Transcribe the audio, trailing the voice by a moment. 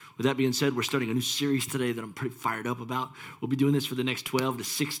With that being said, we're starting a new series today that I'm pretty fired up about. We'll be doing this for the next 12 to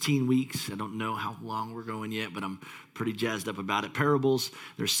 16 weeks. I don't know how long we're going yet, but I'm pretty jazzed up about it. Parables,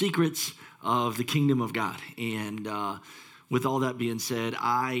 they're secrets of the kingdom of God. And with all that being said,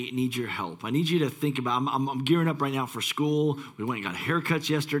 I need your help. I need you to think about, I'm gearing up right now for school. We went and got haircuts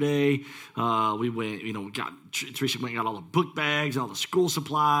yesterday. We went, Teresa went and got all the book bags and all the school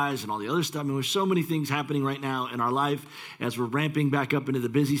supplies and all the other stuff. I mean, there's so many things happening right now in our life as we're ramping back up into the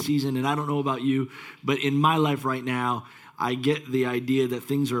busy season. And I don't know about you, but in my life right now, I get the idea that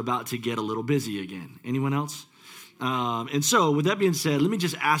things are about to get a little busy again. Anyone else? And so with that being said, let me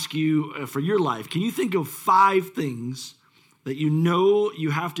just ask you for your life, can you think of 5 things that you know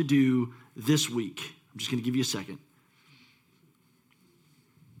you have to do this week? I'm just going to give you a second.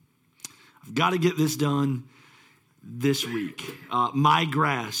 I've got to get this done this week. My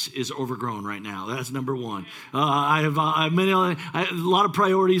grass is overgrown right now. That's number 1. I have a lot of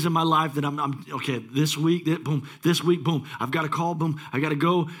priorities in my life that I'm okay. This week, boom. This week, boom. I've got to call, boom. I got to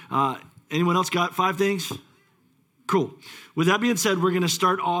go. Anyone else got 5 things? Cool. With that being said, we're going to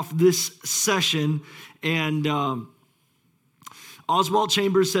start off this session, and Oswald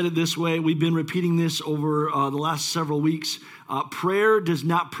Chambers said it this way. We've been repeating this over the last several weeks. Prayer does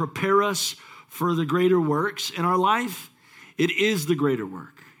not prepare us for the greater works in our life. It is the greater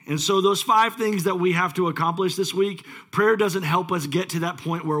work. And so those 5 things that we have to accomplish this week, prayer doesn't help us get to that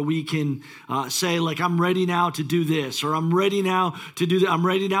point where we can say, like, I'm ready now to do this, or I'm ready now to do that. I'm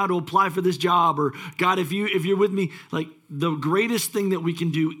ready now to apply for this job, or God, if you're with me, like, the greatest thing that we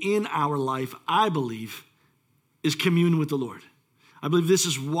can do in our life, I believe, is commune with the Lord. I believe this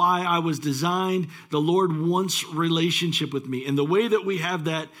is why I was designed. The Lord wants relationship with me. And the way that we have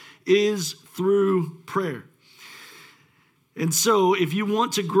that is through prayer. And so if you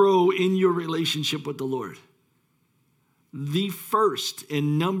want to grow in your relationship with the Lord, the first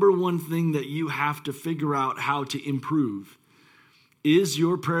and number 1 thing that you have to figure out how to improve is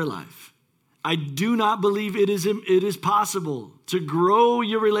your prayer life. I do not believe it is possible to grow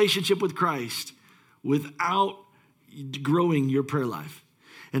your relationship with Christ without growing your prayer life.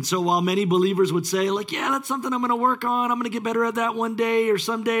 And so while many believers would say, like, yeah, that's something I'm going to work on. I'm going to get better at that one day or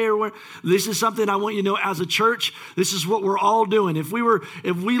someday, this is something I want you to know as a church, this is what we're all doing. If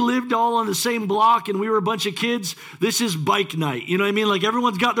we lived all on the same block and we were a bunch of kids, this is bike night. You know what I mean? Like,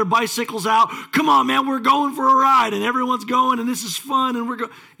 everyone's got their bicycles out. Come on, man, we're going for a ride, and everyone's going, and this is fun, and we're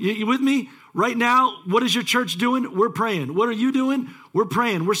going. You with me? Right now, what is your church doing? We're praying. What are you doing? We're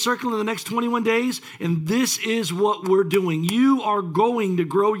praying. We're circling the next 21 days, and this is what we're doing. You are going to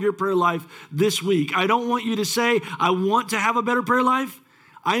grow your prayer life this week. I don't want you to say, I want to have a better prayer life.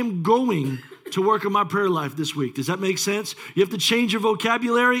 I am going to work on my prayer life this week. Does that make sense? You have to change your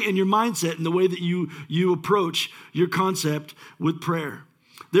vocabulary and your mindset in the way that you approach your concept with prayer.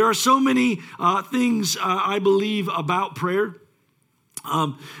 There are so many things I believe about prayer.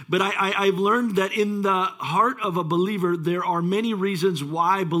 But I've learned that in the heart of a believer, there are many reasons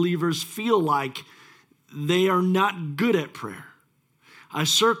why believers feel like they are not good at prayer. I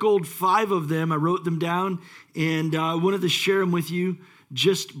circled 5 of them. I wrote them down, and I wanted to share them with you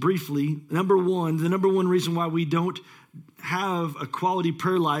just briefly. The number one reason why we don't have a quality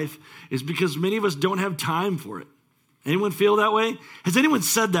prayer life is because many of us don't have time for it. Anyone feel that way? Has anyone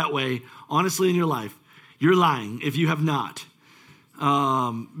said that way, honestly, in your life? You're lying if you have not.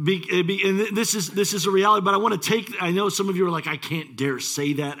 And this is a reality, but I know some of you are like, I can't dare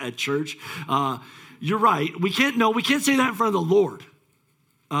say that at church. You're right. We can't say that in front of the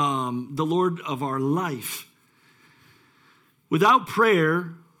Lord of our life. Without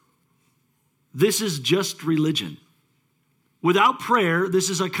prayer, this is just religion. Without prayer, this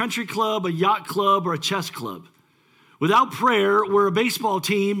is a country club, a yacht club, or a chess club. Without prayer, we're a baseball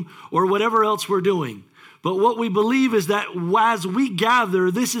team or whatever else we're doing. But what we believe is that as we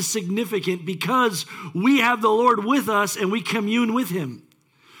gather, this is significant because we have the Lord with us and we commune with him.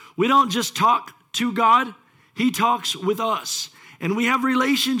 We don't just talk to God, he talks with us. And we have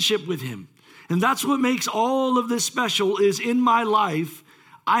relationship with him. And that's what makes all of this special is in my life,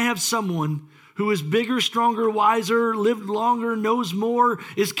 I have someone who is bigger, stronger, wiser, lived longer, knows more,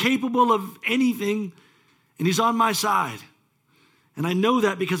 is capable of anything, and he's on my side. And I know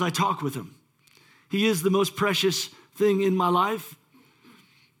that because I talk with him. He is the most precious thing in my life,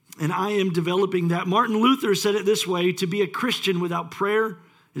 and I am developing that. Martin Luther said it this way: to be a Christian without prayer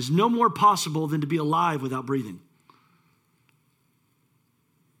is no more possible than to be alive without breathing.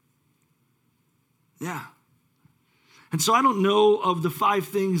 Yeah. And so I don't know of the 5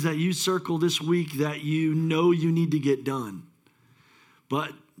 things that you circle this week that you know you need to get done,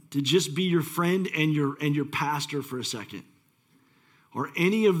 but to just be your friend and your pastor for a second. Are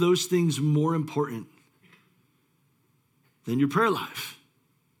any of those things more important than your prayer life?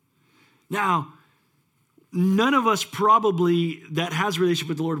 Now, none of us probably that has a relationship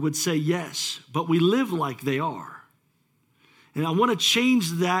with the Lord would say yes, but we live like they are. And I want to change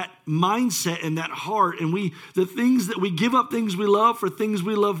that mindset and that heart. And the things that we give up things we love for things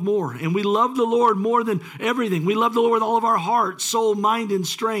we love more. And we love the Lord more than everything. We love the Lord with all of our heart, soul, mind, and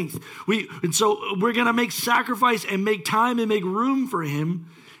strength. And so we're going to make sacrifice and make time and make room for him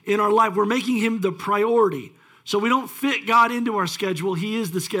in our life. We're making him the priority. So we don't fit God into our schedule. He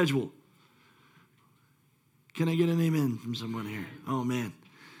is the schedule. Can I get an amen from someone here? Oh, man.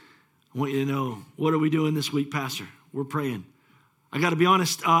 I want you to know, what are we doing this week, Pastor? We're praying. I got to be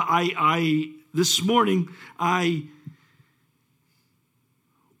honest, this morning, I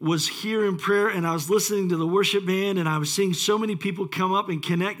was here in prayer and I was listening to the worship band and I was seeing so many people come up and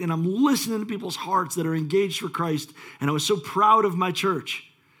connect, and I'm listening to people's hearts that are engaged for Christ, and I was so proud of my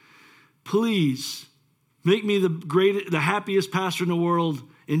church. Please make me the happiest pastor in the world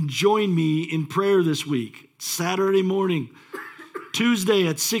and join me in prayer this week. Saturday morning, Tuesday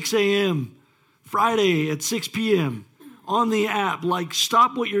at 6 a.m., Friday at 6 p.m., on the app. Like,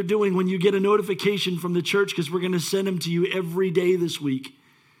 stop what you're doing when you get a notification from the church, because we're going to send them to you every day this week.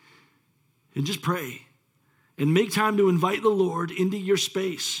 And just pray and make time to invite the Lord into your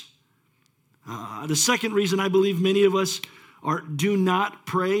space. The second reason I believe many of us do not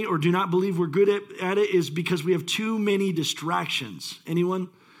pray or do not believe we're good at it is because we have too many distractions. Anyone?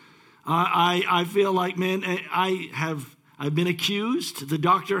 I feel like, man, I've been accused. The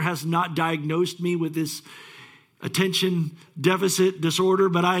doctor has not diagnosed me with this attention deficit disorder,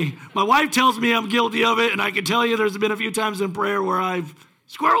 but my wife tells me I'm guilty of it, and I can tell you there's been a few times in prayer where I've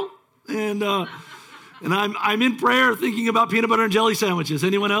squirrel, and I'm in prayer thinking about peanut butter and jelly sandwiches.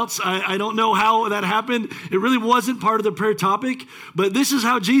 Anyone else? I don't know how that happened. It really wasn't part of the prayer topic, but this is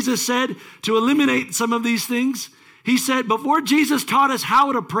how Jesus said to eliminate some of these things. He said, before Jesus taught us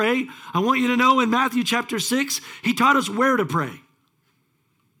how to pray, I want you to know in Matthew chapter 6, he taught us where to pray.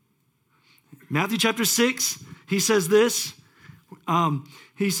 Matthew chapter 6, he says this.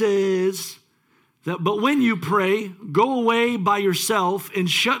 He says that, but when you pray, go away by yourself and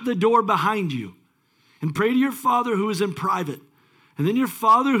shut the door behind you and pray to your Father who is in private. And then your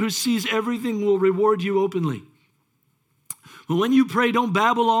Father who sees everything will reward you openly. But when you pray, don't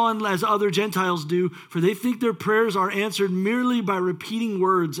babble on as other Gentiles do, for they think their prayers are answered merely by repeating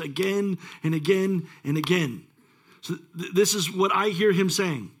words again and again and again. So this is what I hear him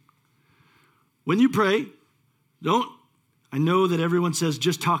saying. When you pray, I know that everyone says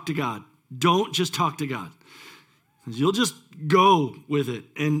just talk to God. Don't just talk to God. You'll just go with it.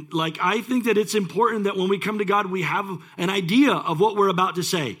 And I think that it's important that when we come to God, we have an idea of what we're about to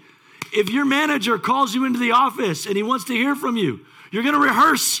say. If your manager calls you into the office and he wants to hear from you, you're going to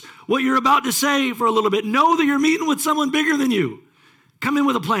rehearse what you're about to say for a little bit. Know that you're meeting with someone bigger than you. Come in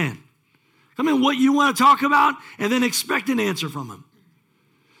with a plan. Come in what you want to talk about, and then expect an answer from him.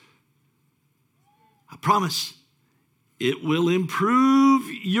 I promise it will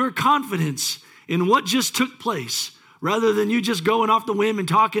improve your confidence in what just took place, rather than you just going off the whim and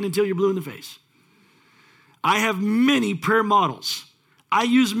talking until you're blue in the face. I have many prayer models. I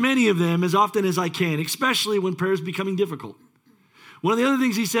use many of them as often as I can, especially when prayer is becoming difficult. One of the other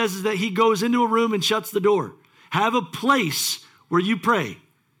things he says is that he goes into a room and shuts the door. Have a place where you pray.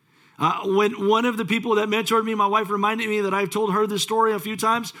 When one of the people that mentored me, my wife reminded me that I've told her this story a few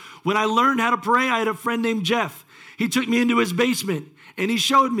times. When I learned how to pray, I had a friend named Jeff. He took me into his basement and he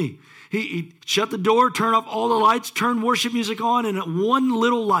showed me. He shut the door, turned off all the lights, turned worship music on, and one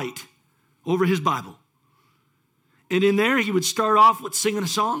little light over his Bible. And in there, he would start off with singing a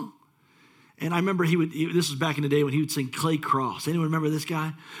song. And I remember this was back in the day when he would sing Clay Cross. Anyone remember this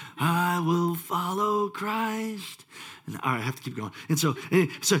guy? I will follow Christ. And, all right, I have to keep going. And so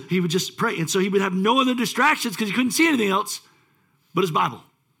he would just pray. And so he would have no other distractions because he couldn't see anything else but his Bible.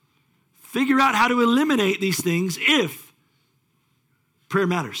 Figure out how to eliminate these things if prayer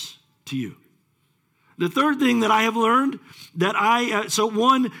matters to you. The third thing that I have learned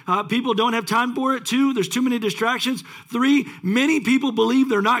that people don't have time for it. 2, there's too many distractions. 3, many people believe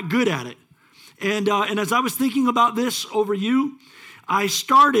they're not good at it. And as I was thinking about this over you, I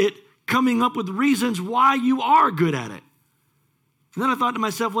started coming up with reasons why you are good at it. And then I thought to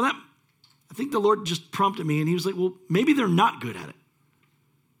myself, I think the Lord just prompted me, and he was like, well, maybe they're not good at it.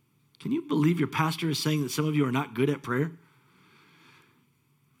 Can you believe your pastor is saying that some of you are not good at prayer?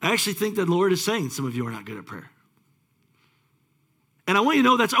 I actually think that the Lord is saying some of you are not good at prayer. And I want you to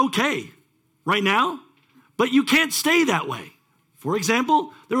know that's okay right now, but you can't stay that way. For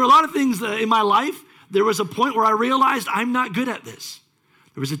example, there were a lot of things in my life. There was a point where I realized I'm not good at this.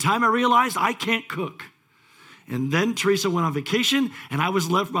 There was a time I realized I can't cook. And then Teresa went on vacation, and I was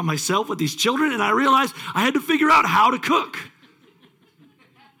left by myself with these children, and I realized I had to figure out how to cook.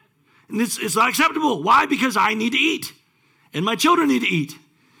 And it's not acceptable. Why? Because I need to eat, and my children need to eat.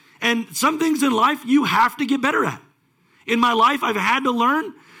 And some things in life you have to get better at. In my life, I've had to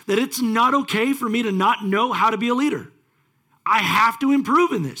learn that it's not okay for me to not know how to be a leader. I have to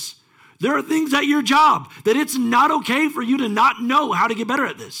improve in this. There are things at your job that it's not okay for you to not know how to get better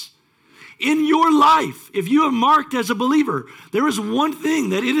at this. In your life, if you have marked as a believer, there is one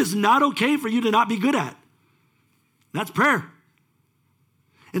thing that it is not okay for you to not be good at. That's prayer.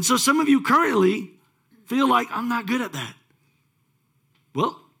 And so some of you currently feel like, I'm not good at that.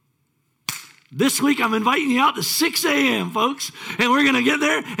 Well, this week I'm inviting you out to 6 a.m., folks, and we're going to get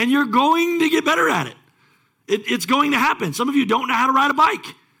there, and you're going to get better at it. It's going to happen. Some of you don't know how to ride a bike,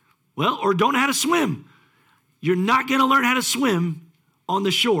 well, or don't know how to swim. You're not going to learn how to swim on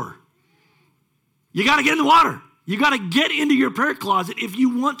the shore. You got to get in the water. You got to get into your prayer closet if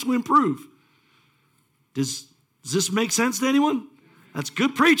you want to improve. Does this make sense to anyone? That's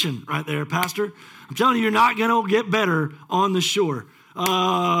good preaching right there, Pastor. I'm telling you, you're not going to get better on the shore.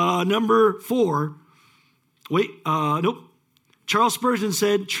 Number 4. Nope. Charles Spurgeon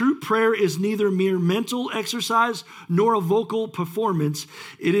said, true prayer is neither mere mental exercise nor a vocal performance.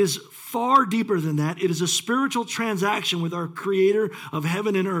 It is far deeper than that. It is a spiritual transaction with our Creator of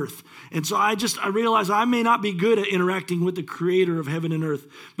heaven and earth. And so I realize I may not be good at interacting with the Creator of heaven and earth,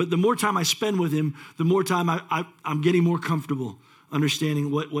 but the more time I spend with Him, the more time I'm getting more comfortable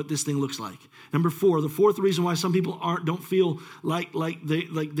understanding what this thing looks like. Number 4, the fourth reason why some people don't feel like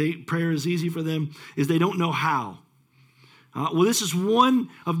prayer is easy for them is they don't know how. Well, this is one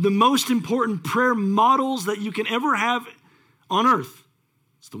of the most important prayer models that you can ever have on earth.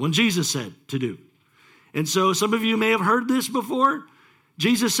 It's the one Jesus said to do. And so some of you may have heard this before.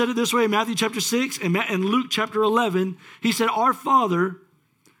 Jesus said it this way in Matthew chapter 6 and Luke chapter 11. He said, our Father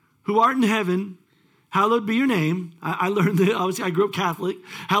who art in heaven, hallowed be your name. I learned that, obviously I grew up Catholic.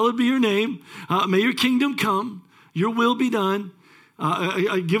 Hallowed be your name. May your kingdom come. Your will be done.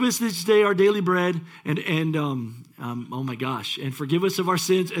 Give us this day our daily bread. And oh my gosh. And forgive us of our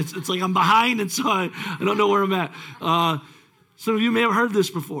sins. It's like I'm behind, and so I don't know where I'm at. Some of you may have heard this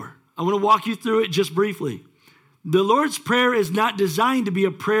before. I want to walk you through it just briefly. The Lord's Prayer is not designed to be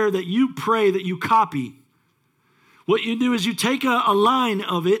a prayer that you pray, that you copy. What you do is you take a line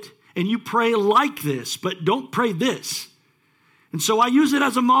of it and you pray like this, but don't pray this. And so I use it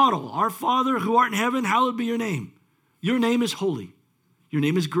as a model. Our Father who art in heaven, hallowed be your name. Your name is holy. Your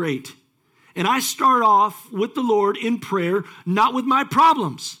name is great. And I start off with the Lord in prayer, not with my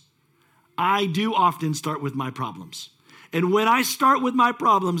problems. I do often start with my problems. And when I start with my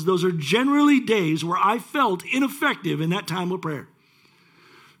problems, those are generally days where I felt ineffective in that time of prayer.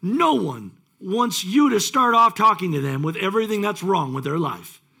 No one wants you to start off talking to them with everything that's wrong with their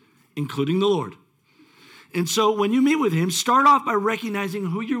life, including the Lord. And so when you meet with Him, start off by recognizing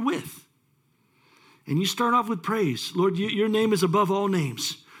who you're with. And you start off with praise. Lord, your name is above all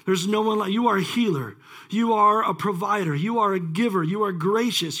names. There's no one like you. Are a healer. You are a provider. You are a giver. You are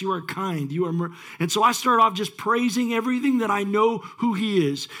gracious. You are kind. And so I start off just praising everything that I know who He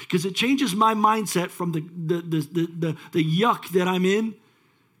is, because it changes my mindset from the yuck that I'm in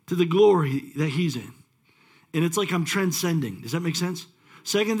to the glory that He's in. And it's like I'm transcending. Does that make sense?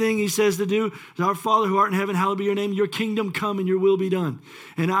 Second thing He says to do is, our Father who art in heaven, hallowed be your name. Your kingdom come and your will be done.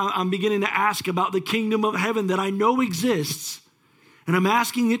 And I'm beginning to ask about the kingdom of heaven that I know exists. And I'm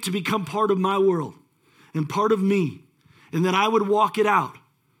asking it to become part of my world and part of me, and that I would walk it out.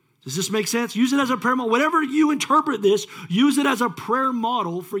 Does this make sense? Use it as a prayer model. Whatever you interpret this, use it as a prayer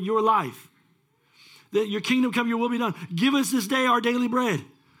model for your life. That your kingdom come, your will be done. Give us this day our daily bread.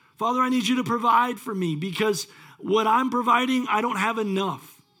 Father, I need you to provide for me, because what I'm providing, I don't have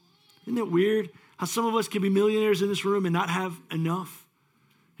enough. Isn't it weird how some of us can be millionaires in this room and not have enough?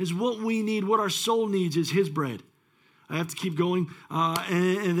 Is what we need, what our soul needs, is His bread. I have to keep going.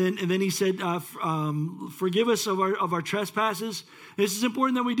 And then He said, forgive us of our trespasses. This is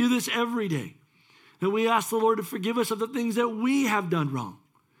important that we do this every day. That we ask the Lord to forgive us of the things that we have done wrong.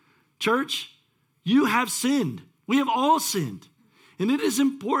 Church, you have sinned. We have all sinned. And it is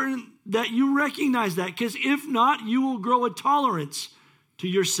important that you recognize that, because if not, you will grow a tolerance to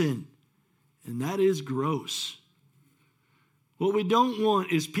your sin. And that is gross. What we don't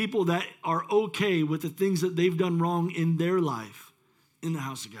want is people that are okay with the things that they've done wrong in their life in the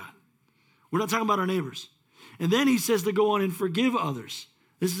house of God. We're not talking about our neighbors. And then He says to go on and forgive others.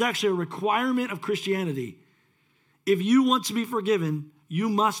 This is actually a requirement of Christianity. If you want to be forgiven, you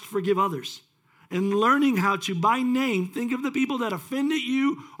must forgive others. and learning how to, by name, think of the people that offended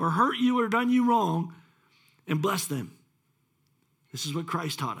you or hurt you or done you wrong and bless them. This is what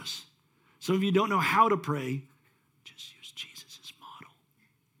Christ taught us. Some of you don't know how to pray. Just use Jesus' model.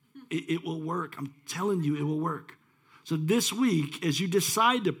 It will work. I'm telling you, it will work. So this week, as you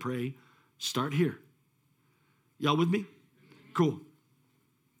decide to pray, start here. Y'all with me? Cool.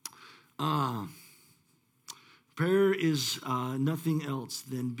 Prayer is nothing else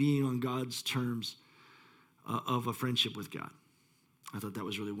than being on God's terms of a friendship with God. I thought that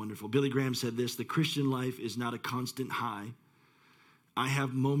was really wonderful. Billy Graham said this: the Christian life is not a constant high. I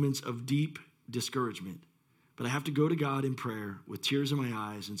have moments of deep discouragement, but I have to go to God in prayer with tears in my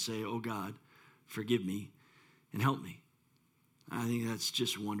eyes and say, oh God, forgive me and help me. I think that's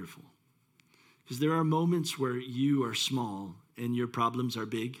just wonderful. Because there are moments where you are small and your problems are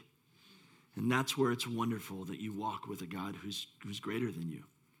big. And that's where it's wonderful that you walk with a God who's greater than you.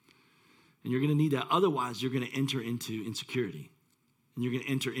 And you're going to need that. Otherwise, you're going to enter into insecurity. And you're going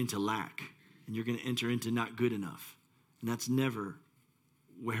to enter into lack. And you're going to enter into not good enough. And that's never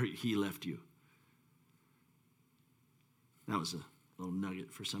where he left you. That was a little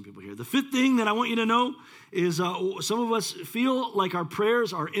nugget for some people here. The fifth thing that I want you to know is some of us feel like our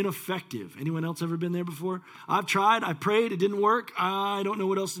prayers are ineffective. Anyone else ever been there before? I've tried. I prayed. It didn't work. I don't know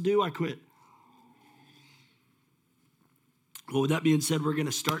what else to do. I quit. Well, with that being said, we're going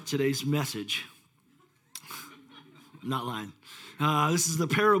to start today's message. I'm not lying. This is the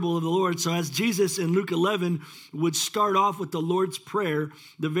parable of the Lord. So as Jesus in Luke 11 would start off with the Lord's Prayer,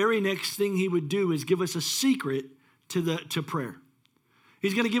 the very next thing he would do is give us a secret to prayer.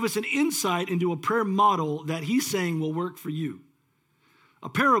 He's going to give us an insight into a prayer model that he's saying will work for you. A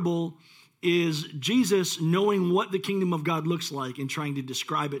parable is Jesus knowing what the kingdom of God looks like and trying to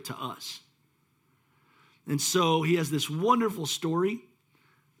describe it to us. And so he has this wonderful story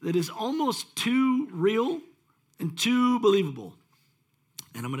that is almost too real and too believable.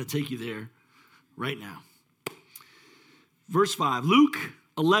 And I'm going to take you there right now. Verse 5, Luke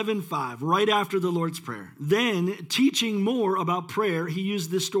 11:5, right after the Lord's Prayer. Then, teaching more about prayer, he used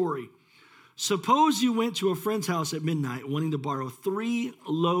this story. Suppose you went to a friend's house at midnight wanting to borrow 3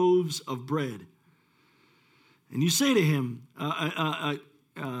 loaves of bread. And you say to him,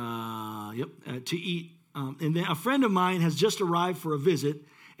 to eat. And then a friend of mine has just arrived for a visit,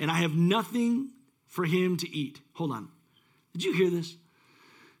 and I have nothing for him to eat. Hold on. Did you hear this?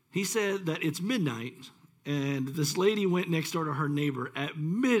 He said that it's midnight, and this lady went next door to her neighbor at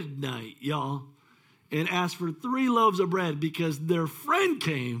midnight, y'all, and asked for 3 loaves of bread because their friend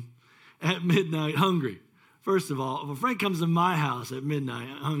came at midnight hungry. First of all, if a friend comes to my house at midnight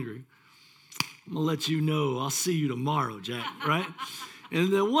hungry, I'm going to let you know I'll see you tomorrow, Jack, right?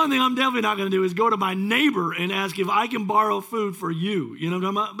 And the one thing I'm definitely not going to do is go to my neighbor and ask if I can borrow food for you. You know what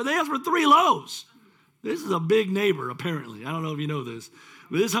I'm talking about? But they asked for 3 loaves. This is a big neighbor, apparently. I don't know if you know this.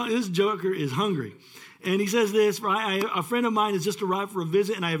 But this joker is hungry. And he says this, right? A friend of mine has just arrived for a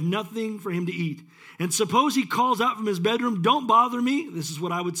visit, and I have nothing for him to eat. And suppose he calls out from his bedroom, don't bother me. This is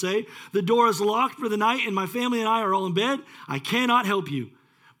what I would say. The door is locked for the night, and my family and I are all in bed. I cannot help you.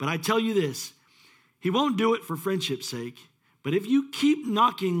 But I tell you this, he won't do it for friendship's sake. But if you keep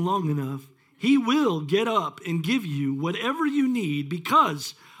knocking long enough, he will get up and give you whatever you need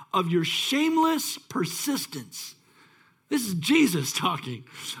because of your shameless persistence. This is Jesus talking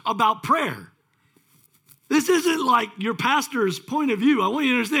about prayer. This isn't like your pastor's point of view. I want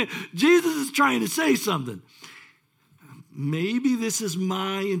you to understand, Jesus is trying to say something. Maybe this is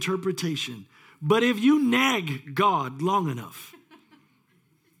my interpretation, but if you nag God long enough,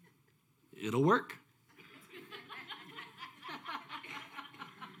 it'll work.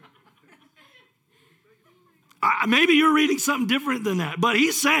 Maybe you're reading something different than that, but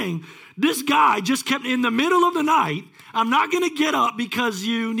he's saying this guy just kept in the middle of the night. I'm not going to get up because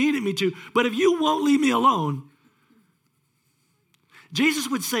you needed me to, but if you won't leave me alone, Jesus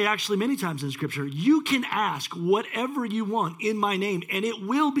would say actually many times in Scripture, you can ask whatever you want in my name and it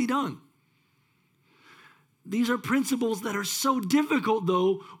will be done. These are principles that are so difficult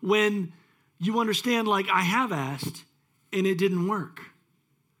though when you understand like I have asked and it didn't work.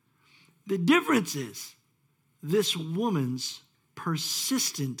 The difference is this woman's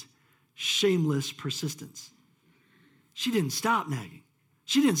persistent, shameless persistence. She didn't stop nagging.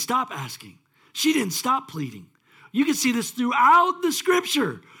 She didn't stop asking. She didn't stop pleading. You can see this throughout the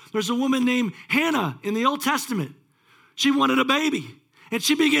Scripture. There's a woman named Hannah in the Old Testament. She wanted a baby. And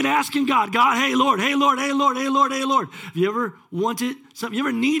she began asking God, hey, Lord, hey, Lord, hey, Lord, hey, Lord, hey, Lord. Have you ever wanted something? You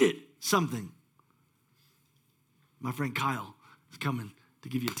ever needed something? My friend Kyle is coming to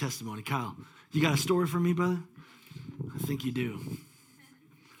give you a testimony. Kyle, you got a story for me, brother? I think you do.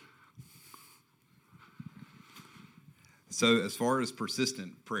 So as far as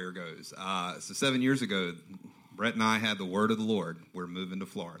persistent prayer goes, so 7 years ago, Brett and I had the word of the Lord. We're moving to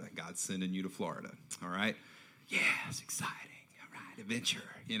Florida. God's sending you to Florida. All right? Yeah, it's exciting. All right, adventure.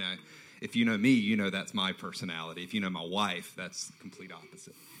 You know, if you know me, you know that's my personality. If you know my wife, that's the complete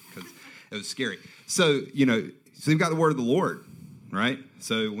opposite because it was scary. So, you know, so you've got the word of the Lord, right?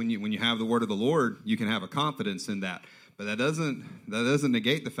 So when you have the word of the Lord, you can have a confidence in that. But that doesn't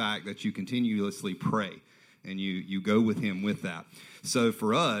negate the fact that you continuously pray and you go with him with that. So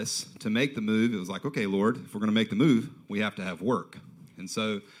for us to make the move, it was like, okay, Lord, if we're going to make the move, we have to have work. And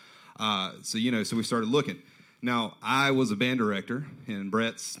so we started looking. Now, I was a band director and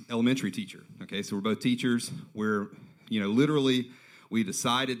Brett's elementary teacher. Okay, so we're both teachers. We're, literally, we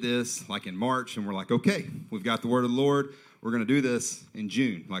decided this like in March, and we're like, okay, we've got the word of the Lord. We're going to do this in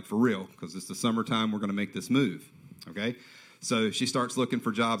June, like for real, because it's the summertime. We're going to make this move. Okay, so she starts looking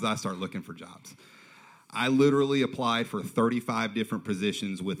for jobs. I start looking for jobs. I literally applied for 35 different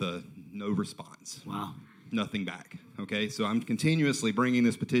positions with no response. Wow. Nothing back. Okay, so I'm continuously bringing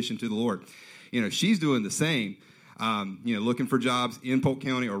this petition to the Lord. She's doing the same, looking for jobs in Polk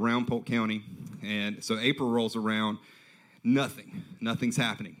County or around Polk County. And so April rolls around, nothing's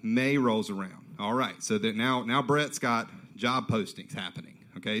happening. May rolls around. All right, so that now Brett's got job postings happening.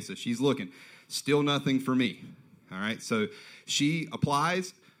 Okay, so she's looking. Still nothing for me. All right, so she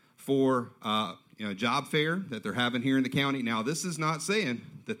applies for job fair that they're having here in the county. Now, this is not saying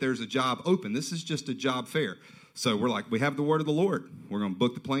that there's a job open. This is just a job fair. So we're like, we have the word of the Lord. We're going to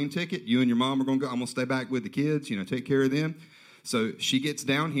book the plane ticket. You and your mom are going to go. I'm going to stay back with the kids, take care of them. So she gets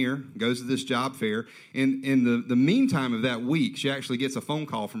down here, goes to this job fair. And in the meantime of that week, she actually gets a phone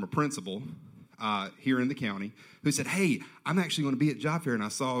call from a principal here in the county who said, hey, I'm actually going to be at job fair, and I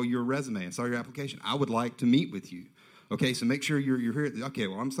saw your resume and saw your application. I would like to meet with you. Okay, so make sure you're here. Okay,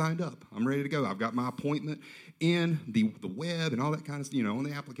 well, I'm signed up. I'm ready to go. I've got my appointment in the web and all that kind of stuff, on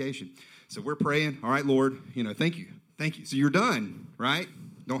the application. So we're praying. All right, Lord, thank you. Thank you. So you're done, right?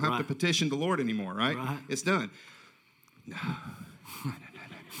 Don't have to petition the Lord anymore, right? It's done. No.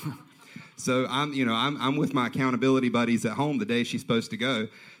 So I'm with my accountability buddies at home the day she's supposed to go.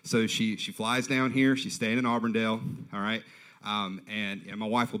 So she flies down here. She's staying in Auburndale, all right? And my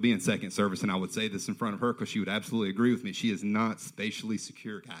wife will be in second service, and I would say this in front of her because she would absolutely agree with me. She is not spatially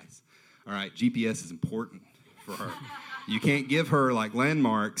secure, guys. All right, GPS is important for her. You can't give her like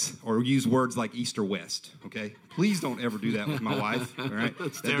landmarks or use words like east or west, okay? Please don't ever do that with my wife, all right?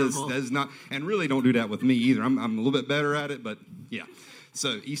 That's terrible. That is not, and really don't do that with me either. I'm a little bit better at it, but yeah.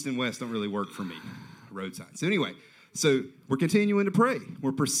 So east and west don't really work for me, road signs. So anyway, so we're continuing to pray.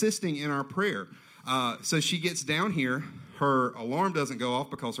 We're persisting in our prayer. So she gets down here. Her alarm doesn't go off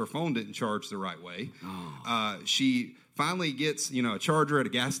because her phone didn't charge the right way. She finally gets, a charger at a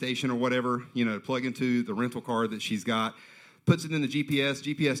gas station or whatever, to plug into the rental car that she's got, puts it in the GPS.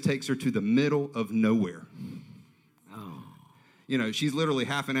 GPS takes her to the middle of nowhere. She's literally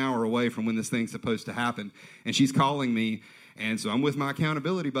half an hour away from when this thing's supposed to happen, and she's calling me. And so I'm with my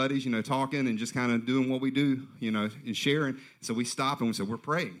accountability buddies, talking and just kind of doing what we do, and sharing. So we stop and we say, we're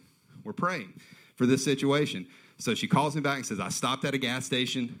praying for this situation. So she calls me back and says, I stopped at a gas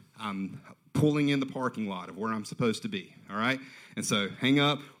station. I'm pulling in the parking lot of where I'm supposed to be, all right? And so hang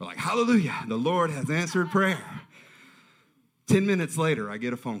up. We're like, hallelujah, the Lord has answered prayer. 10 minutes later, I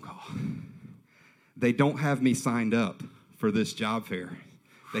get a phone call. They don't have me signed up for this job fair.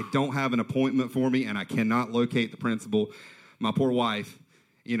 They don't have an appointment for me, and I cannot locate the principal. My poor wife,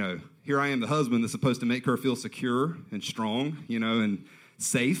 here I am, the husband that's supposed to make her feel secure and strong, and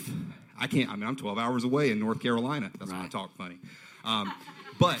safe. I'm 12 hours away in North Carolina. That's why I talk funny.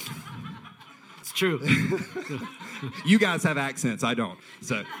 But it's true. You guys have accents. I don't.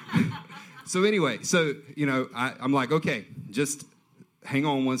 So anyway, I'm like, okay, just hang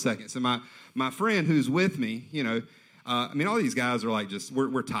on one second. So my friend who's with me, all these guys are like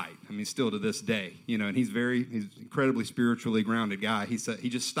we're tight. Still to this day, and he's incredibly spiritually grounded guy. He said he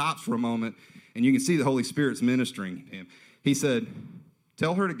just stops for a moment, and you can see the Holy Spirit's ministering to him. He said,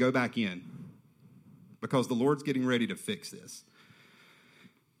 tell her to go back in because the Lord's getting ready to fix this.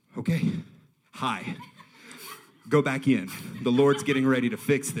 Okay. Hi. Go back in. The Lord's getting ready to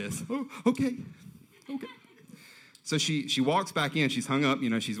fix this. Oh, okay. So she walks back in. She's hung up.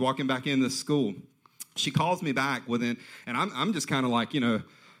 She's walking back in this school. She calls me back and I'm just kind of like, all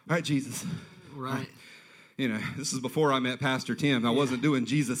right, Jesus. Right. This is before I met Pastor Tim. I wasn't doing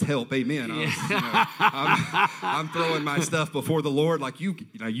Jesus help, amen. I'm throwing my stuff before the Lord like you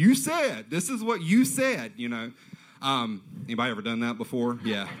said. This is what you said, Anybody ever done that before?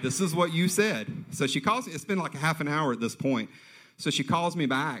 Yeah, this is what you said. So she calls me. It's been like a half an hour at this point. So she calls me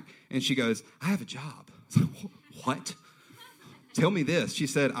back, and she goes, I have a job. I was like, what? tell me this. She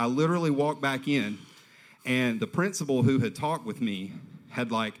said, I literally walked back in, and the principal who had talked with me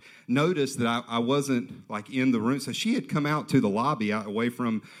had like noticed that I wasn't like in the room. So she had come out to the lobby out away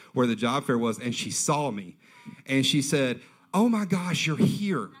from where the job fair was, and she saw me. And she said, oh my gosh, you're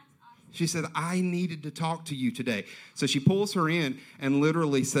here. She said, I needed to talk to you today. So she pulls her in and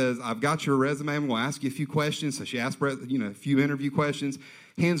literally says, I've got your resume. I'm going to ask you a few questions. So she asked, a few interview questions,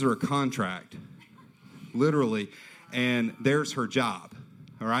 hands her a contract, literally, and there's her job,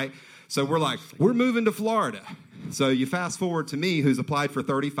 all right? So we're like, we're moving to Florida. So you fast forward to me, who's applied for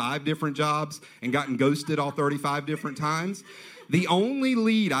 35 different jobs and gotten ghosted all 35 different times. The only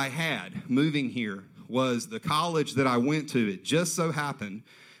lead I had moving here was the college that I went to. It just so happened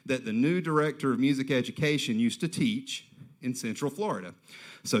that the new director of music education used to teach in Central Florida.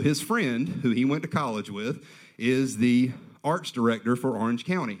 So his friend, who he went to college with, is the arts director for Orange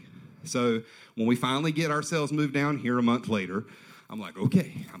County. So when we finally get ourselves moved down here a month later, I'm like,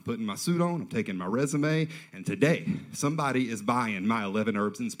 okay, I'm putting my suit on, I'm taking my resume, and today somebody is buying my 11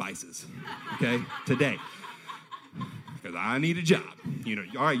 herbs and spices, okay, today, because I need a job.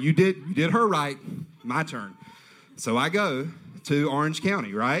 All right, you did her right, my turn. So I go to Orange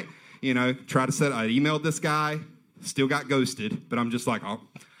County, right? I emailed this guy, still got ghosted, but I'm just like, I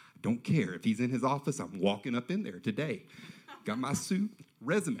don't care. If he's in his office, I'm walking up in there today. Got my suit,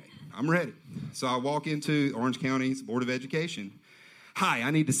 resume, I'm ready. So I walk into Orange County's Board of Education. Hi,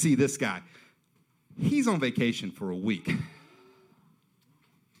 I need to see this guy. He's on vacation for a week.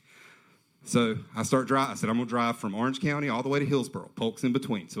 So I start driving. I said, I'm going to drive from Orange County all the way to Hillsborough. Polk's in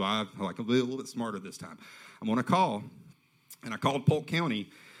between. So I'm like a little bit smarter this time. I'm going to call. And I called Polk County,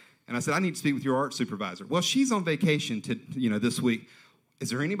 and I said, I need to speak with your art supervisor. Well, she's on vacation this week. Is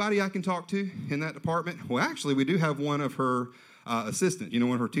there anybody I can talk to in that department? Well, actually, we do have one of her assistants,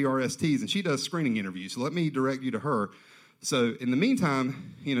 one of her TRSTs, and she does screening interviews. So let me direct you to her. So in the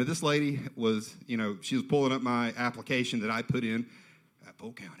meantime, this lady was, she was pulling up my application that I put in at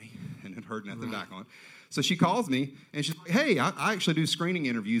Polk County and had heard nothing back on. So she calls me, and she's like, hey, I actually do screening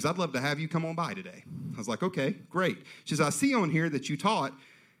interviews. I'd love to have you come on by today. I was like, okay, great. She says, I see on here that you taught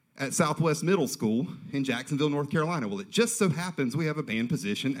at Southwest Middle School in Jacksonville, North Carolina. Well, it just so happens we have a band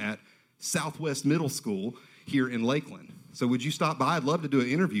position at Southwest Middle School here in Lakeland. So would you stop by? I'd love to do an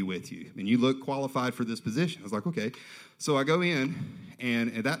interview with you. And you look qualified for this position. I was like, okay. So I go in,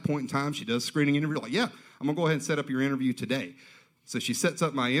 and at that point in time, she does a screening interview. Like, yeah, I'm going to go ahead and set up your interview today. So she sets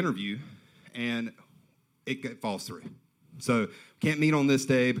up my interview, and it falls through. So can't meet on this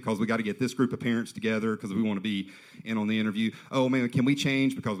day because we got to get this group of parents together because we want to be in on the interview. Oh, man, can we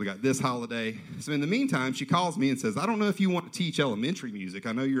change because we got this holiday? So in the meantime, she calls me and says, I don't know if you want to teach elementary music.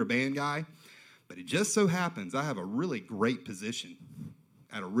 I know you're a band guy, but it just so happens I have a really great position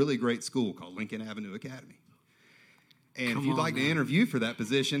at a really great school called Lincoln Avenue Academy. And if you'd like to interview for that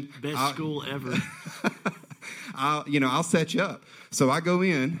position. Best school ever. I'll set you up. So I go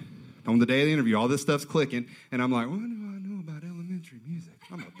in on the day of the interview, all this stuff's clicking, and I'm like, what do I know about elementary music?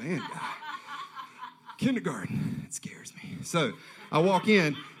 I'm a band guy. Kindergarten, it scares me. So I walk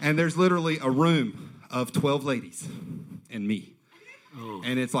in, and there's literally a room of 12 ladies and me. Oh.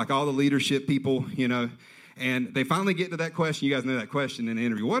 And it's like all the leadership people, and they finally get to that question. You guys know that question in the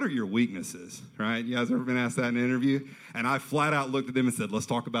interview. What are your weaknesses, right? You guys ever been asked that in an interview? And I flat out looked at them and said, let's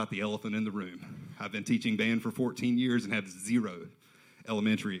talk about the elephant in the room. I've been teaching band for 14 years and have zero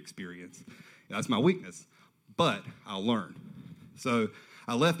elementary experience. That's my weakness, but I'll learn. So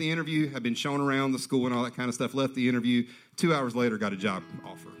I left the interview. I've been shown around the school and all that kind of stuff. Left the interview. 2 hours later, got a job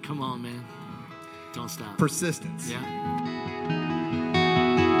offer. Come on, man. Don't stop. Persistence. Yeah.